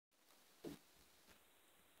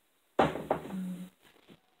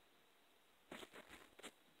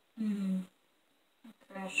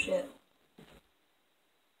Crash ship.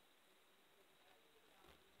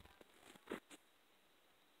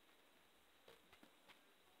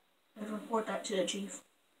 Let's report that to the chief.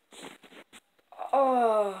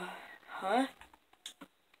 Oh, huh?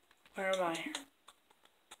 Where am I?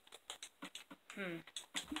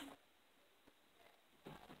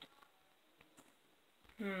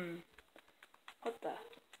 What the?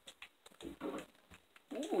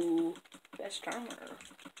 Ooh, best armor.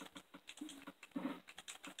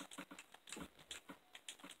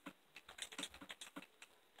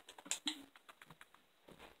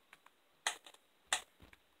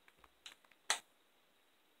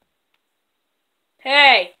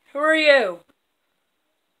 Hey, who are you?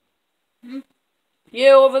 You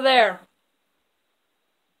over there.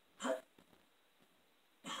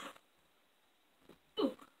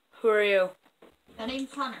 Who are you? My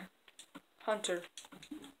name's Hunter. Hunter.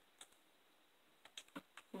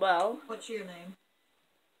 Well, What's your name?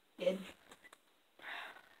 Kid.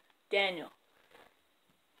 Daniel.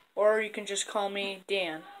 Or you can just call me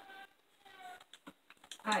Dan.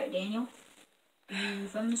 Alright, Daniel. You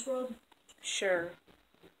from this world? Sure.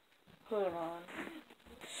 Hold on.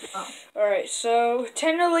 Oh. Alright, so,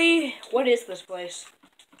 technically, what is this place?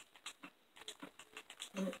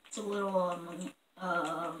 It's a little,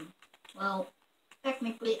 well,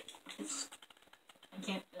 technically, it's, I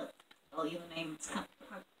can't tell you the name, it's kind of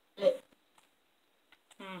hard to say.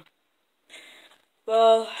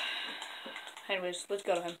 Well, anyways, let's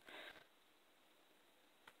go to him.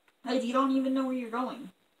 Hey, you don't even know where you're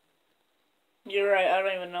going. You're right, I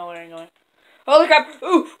don't even know where I'm going. Holy crap!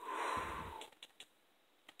 Ooh!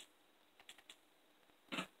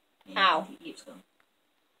 Ow. He keeps going.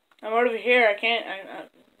 I'm over here, I can't,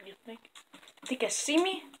 you think I see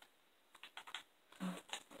me?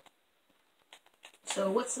 So,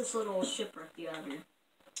 what's this little shipwreck you have here?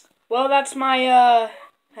 Well, that's my,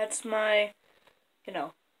 you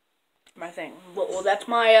know, my thing. Well, that's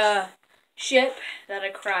my, ship that I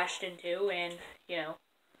crashed into, and, you know,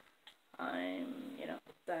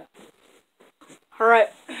 that. Alright,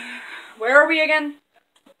 where are we again?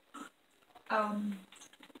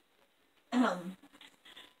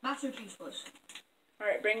 Master Chief's place.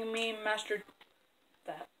 Alright, bring me Master,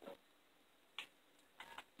 that.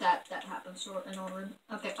 That happens in order.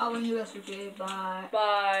 Okay, I'll ring you yesterday. Bye.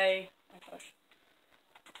 Bye. Oh my gosh.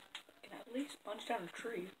 I can at least punch down a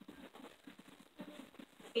tree.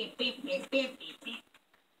 Beep, beep, beep, beep, beep, beep.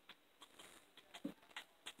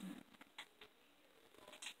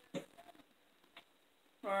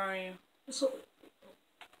 Where are you? So,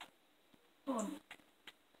 hold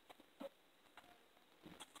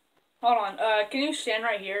on, can you stand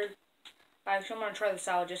right here? Actually, I'm gonna try this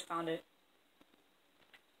out, I just found it.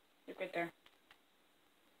 Look right there.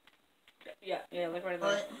 Yeah, look right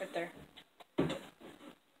there. Right there.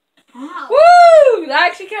 Ow. Woo! That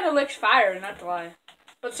actually kind of looks fire, not to lie.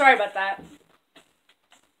 But sorry about that.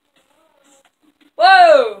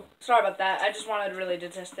 Whoa! Sorry about that. I just wanted really to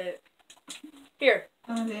test it. Here.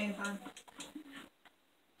 Okay, fine.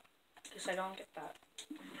 Guess I don't get that.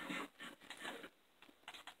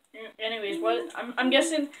 Anyways, what? I'm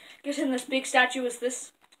guessing this big statue is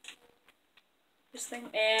this thing,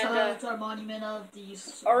 and it's our monument of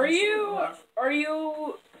these. Are you?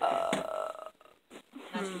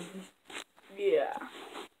 Yeah.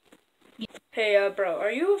 Hey, bro,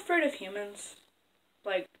 are you afraid of humans?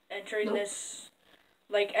 Like entering this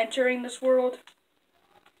world?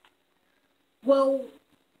 Well,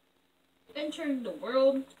 entering the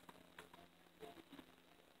world.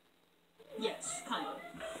 Yes, kind of.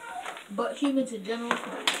 But humans in general.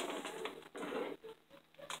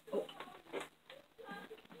 Oh.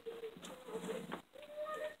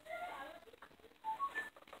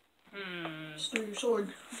 Steal your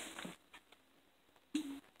sword.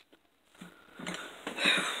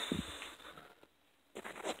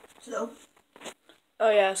 So.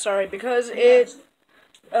 Oh yeah, sorry, because it.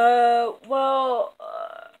 Well.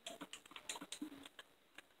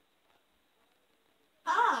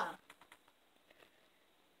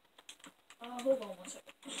 Hold on 1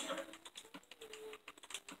 second.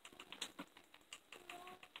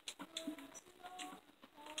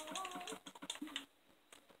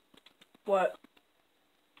 What?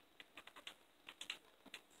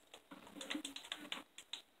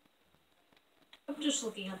 I'm just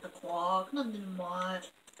looking at the clock, nothing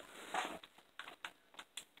much.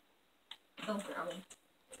 Don't grab me.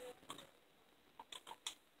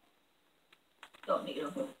 Don't need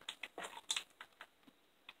them.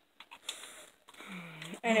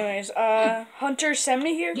 Anyways, Hunter sent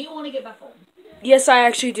me here. Do you want to get back home? Yes, I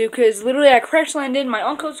actually do, because literally I crash landed. My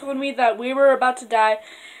uncle told me that we were about to die,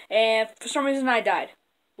 and for some reason I died.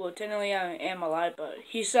 Well, technically I am alive, but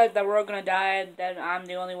he said that we're all gonna die, and that I'm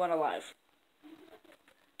the only one alive.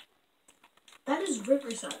 That is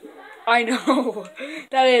Riverside. I know.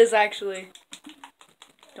 That is actually.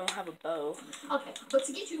 Don't have a bow. Okay, but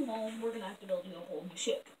to get you home, we're gonna have to build you a whole new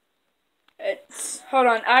ship. Hold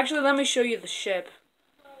on. Actually, let me show you the ship.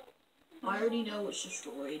 I already know it's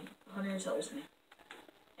destroyed. Hunter tells me.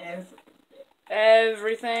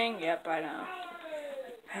 Everything? Yep, I know.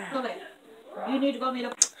 Okay. You need to go meet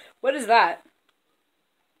up. What is that?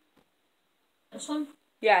 This one?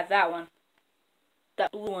 Yeah, that one.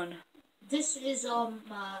 That blue one. This is the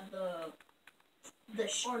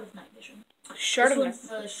shard of night vision. Shard of night. This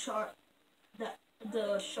one's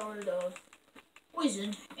the shard of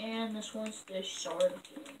poison, and this one's the shard of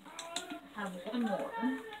healing. I have one more.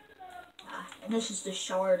 And this is the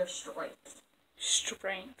shard of strength.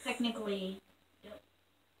 Strength. Technically, yep.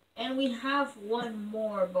 And we have one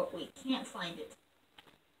more, but we can't find it.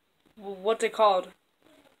 What's it called?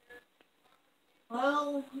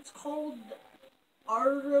 Well, it's called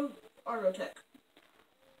Arotech.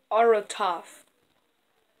 Arotov.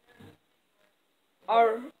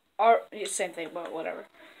 Same thing, but whatever.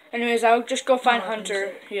 Anyways, I'll just go find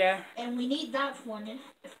Hunter. Yeah. And we need that one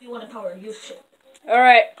if we want to power your ship.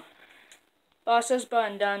 Alright. Boss's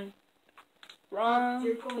button done. Wrong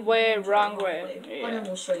way. Yeah. And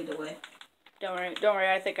we'll show you the way. Don't worry,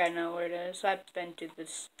 I think I know where it is. I've been to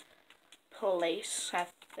this place, I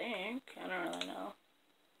think. I don't really know.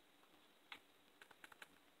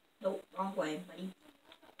 Nope, wrong way, buddy.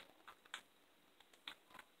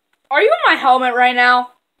 Are you in my helmet right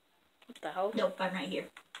now? What the hell? Nope, I'm right here.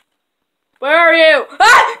 Where are you?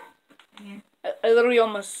 Ah! Here. I literally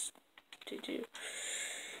almost did you.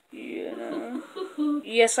 You know.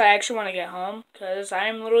 Yes, I actually want to get home, because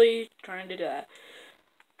I'm literally trying to do that.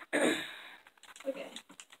 Okay.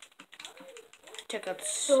 Check out the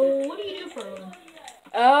So, what do you do for a living?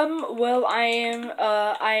 Well, I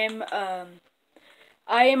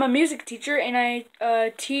am a music teacher, and I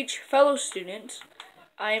teach fellow students.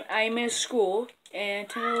 I'm in school, and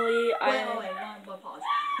technically Wait, pause.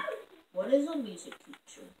 What is a music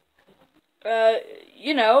teacher?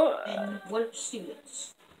 You know. And what are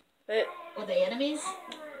students? Are they enemies?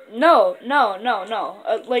 No.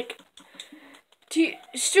 Like,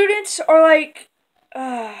 students are like,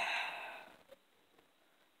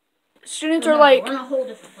 students are like. We're on a whole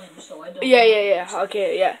different plane, so I don't. Yeah.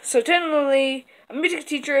 Okay, yeah. So technically, a music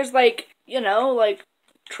teacher is like, you know, like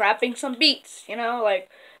trapping some beats, you know, like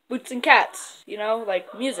Boots and Cats, you know,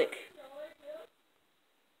 like music.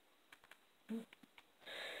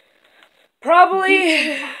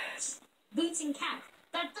 Probably. Boots and Cats.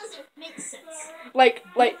 That doesn't make sense. Like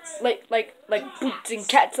Boots and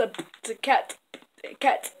Cats, Boots and Cats,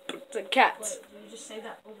 Cats, Boots and Cats. What, do you just say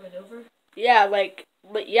that over and over? Yeah, like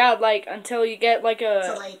until you get like a.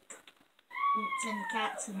 So like Boots and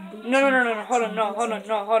Cats and Boots. No. And Cats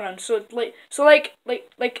Hold on. So technically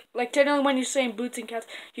when you're saying Boots and Cats,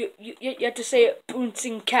 you have to say Boots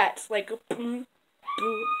and Cats, like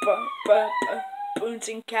Boots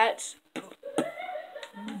and Cats.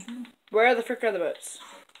 Mm-hmm. Where the frick are the boats?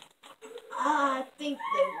 I think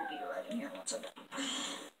they will be right in here once I'm done.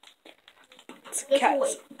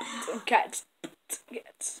 Cats.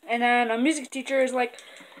 And then a music teacher is like,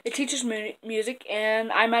 it teaches music,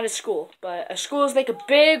 and I'm at a school. But a school is like a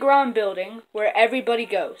big round building where everybody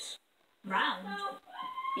goes. Round?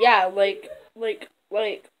 Yeah, like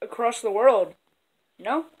across the world, you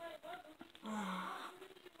know?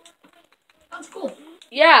 That's cool.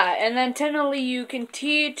 Yeah, and then technically you can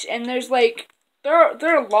teach, and there's like, there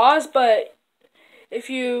are laws, but if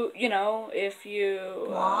you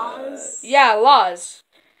Laws? yeah, laws,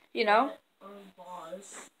 you know?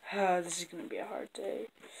 Laws. This is gonna be a hard day.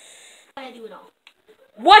 I do it all.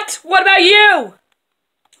 What? What about you?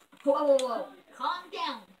 Whoa. Calm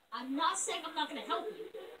down. I'm not saying I'm not gonna help you.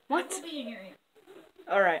 What? I will be in your ear.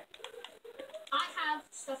 Alright. I have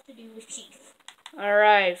stuff to do with Chief.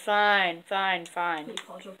 Alright, fine. Wait,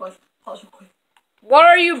 pause real quick. What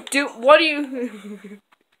are you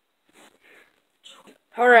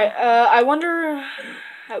Alright, I wonder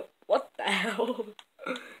what the hell?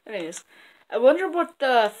 Anyways, I wonder what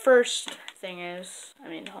the first thing is. I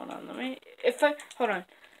mean, hold on, hold on.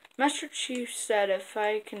 Master Chief said if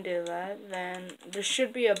I can do that, then there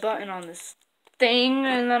should be a button on this thing,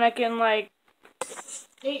 and then I can, like...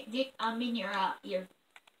 I'm in your ear.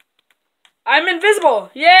 I'm invisible!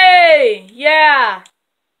 Yay! Yeah!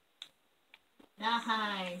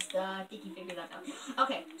 Nice. I think you figured that out.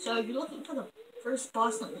 Okay, so you're looking for the first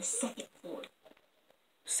boss on the second floor.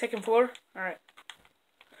 Second floor? Alright.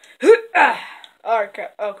 Oh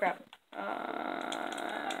crap! Oh crap!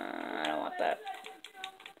 I don't want that.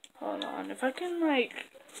 Hold on. If I can like,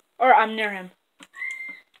 or I'm near him.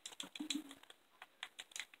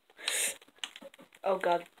 Oh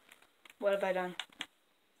god! What have I done?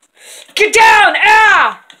 Get down!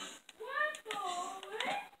 Ah!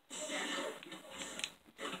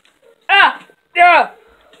 Ah! Yeah!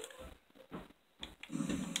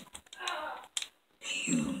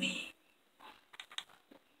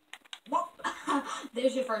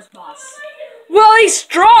 There's your first boss. Well, he's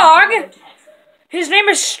strong! His name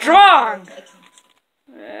is Strong!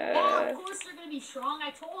 Yeah, of course they're gonna be strong,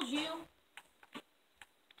 I told you.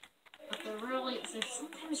 But they're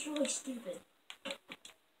sometimes really stupid.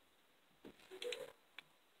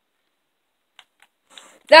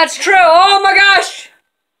 That's true! Oh my gosh!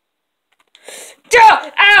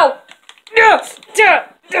 Duh! Ow! Duh! Duh!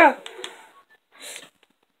 Duh!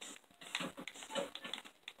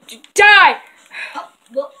 Die! Oh,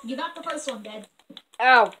 well, you got the first one dead.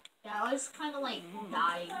 Ow. Yeah, I was kind of like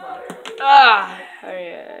dying, but... Ah! Oh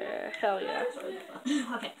yeah, hell yeah.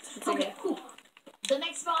 Okay, okay, cool. The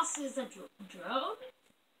next boss is a drone?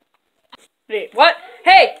 Wait, what?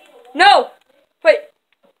 Hey! No! Wait,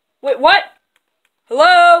 what?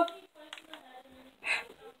 Hello?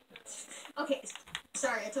 Okay,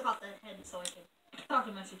 sorry, I took off the head so I can talk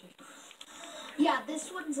to messages. Yeah,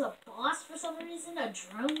 this one's a boss for some reason, a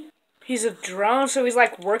drone. He's a drone, so he's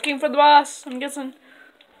like working for the boss, I'm guessing?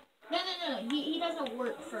 No, he doesn't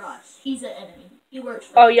work for us. He's an enemy. He works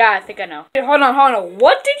for Oh us. yeah, I think I know. Wait, hold on.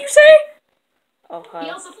 What did you say? Oh, He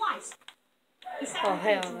also flies. Oh,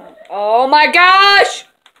 hell no. Oh my gosh!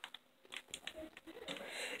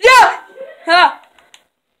 Yeah! Ah!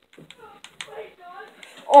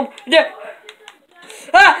 Yeah!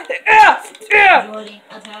 Ah! Yeah! Joining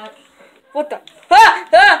attack. What the? Ah!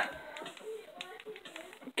 Ah!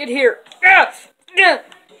 Get here! Ah! Yeah!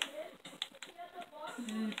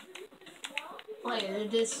 Player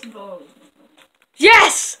disposed.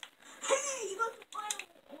 Yes! Hey, you got the final.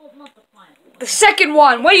 Well, not the final. The second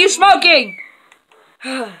one. What are you smoking?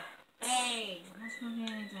 Hey, I'm not smoking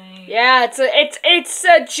anything. Yeah, it's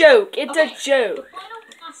a joke. It's a The joke. final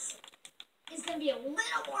boss is gonna be a little more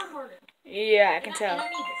harder. Yeah, I can tell. And I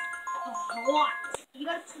need this a lot. You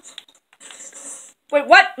gotta. Wait,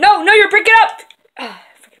 what? No, you're breaking up. Ah,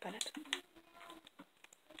 forget about it.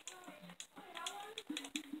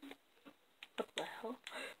 What the hell?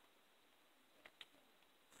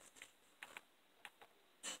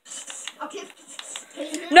 Okay.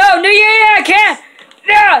 No, yeah, I can't.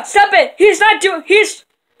 Yeah, stop it. He's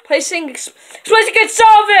placing it,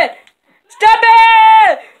 solve it. Stop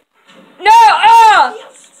it. No, ah.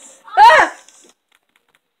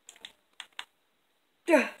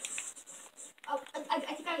 I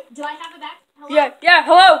think do I have it back? Hello? Yeah,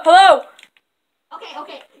 hello.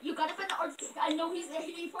 Okay. You gotta find the art. I know he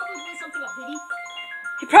probably blew something up, did he?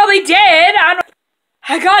 He probably did.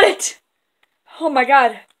 I got it. Oh my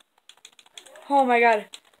god.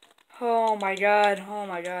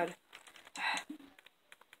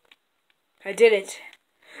 I did it.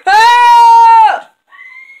 Ah!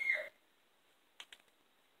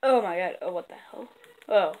 Oh my god. Oh, what the hell?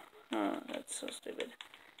 Oh, that's so stupid.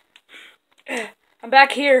 I'm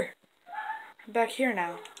back here.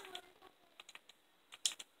 Now.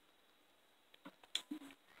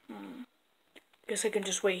 Guess I can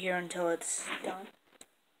just wait here until it's done.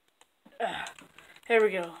 There we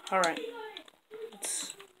go. Alright.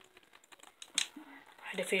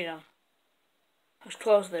 I defeated him. Let's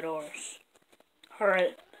close the doors.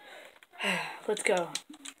 Alright. Let's go.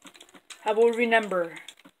 I will remember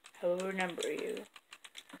you.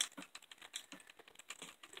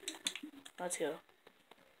 Let's go.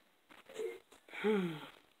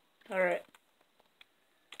 Alright.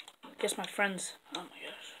 Guess my friends. Oh my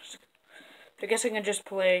gosh. I guess I can just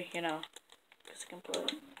play, Guess I can play.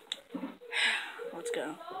 Let's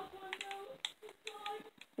go.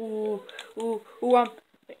 Ooh, wait,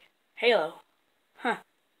 Halo. Huh.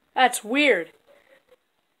 That's weird.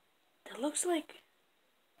 That looks like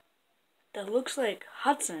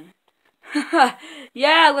Hudson.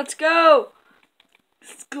 Yeah, let's go.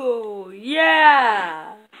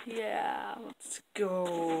 Yeah, let's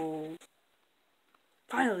go.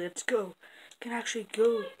 Finally, let's go. Can actually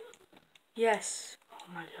go. Yes. Oh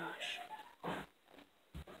my gosh.